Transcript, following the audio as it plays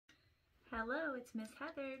Hello, it's Miss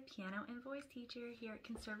Heather, piano and voice teacher here at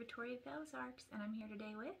Conservatory of Mozarts, and I'm here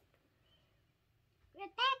today with Rebecca.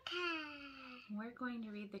 We're going to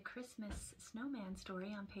read the Christmas Snowman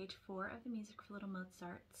story on page 4 of the Music for Little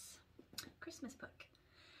Mozarts Christmas book.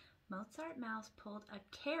 Mozart Mouse pulled a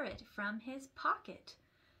carrot from his pocket.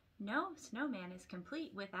 "No snowman is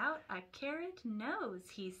complete without a carrot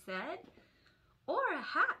nose," he said. "Or a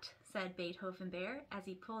hat," said Beethoven Bear as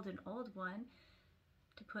he pulled an old one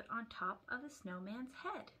to put on top of the snowman's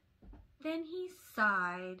head. Then he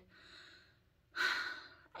sighed.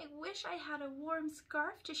 "I wish I had a warm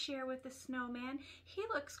scarf to share with the snowman. He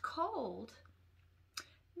looks cold."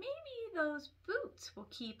 "Maybe those boots will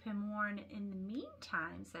keep him warm in the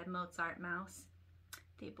meantime," said Mozart Mouse.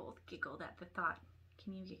 They both giggled at the thought.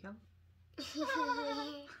 Can you giggle?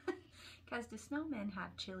 Because the snowmen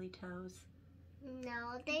have chilly toes.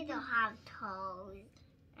 No, they don't have toes.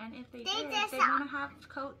 And if they did, they want to have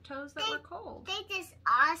toes that were cold. They just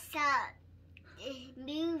awesome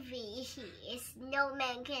movie.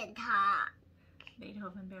 Snowman can talk.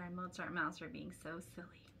 Beethoven Bear and Mozart Mouse are being so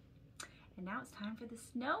silly. And now it's time for the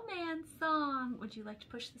Snowman song. Would you like to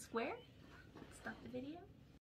push the square? Stop the video.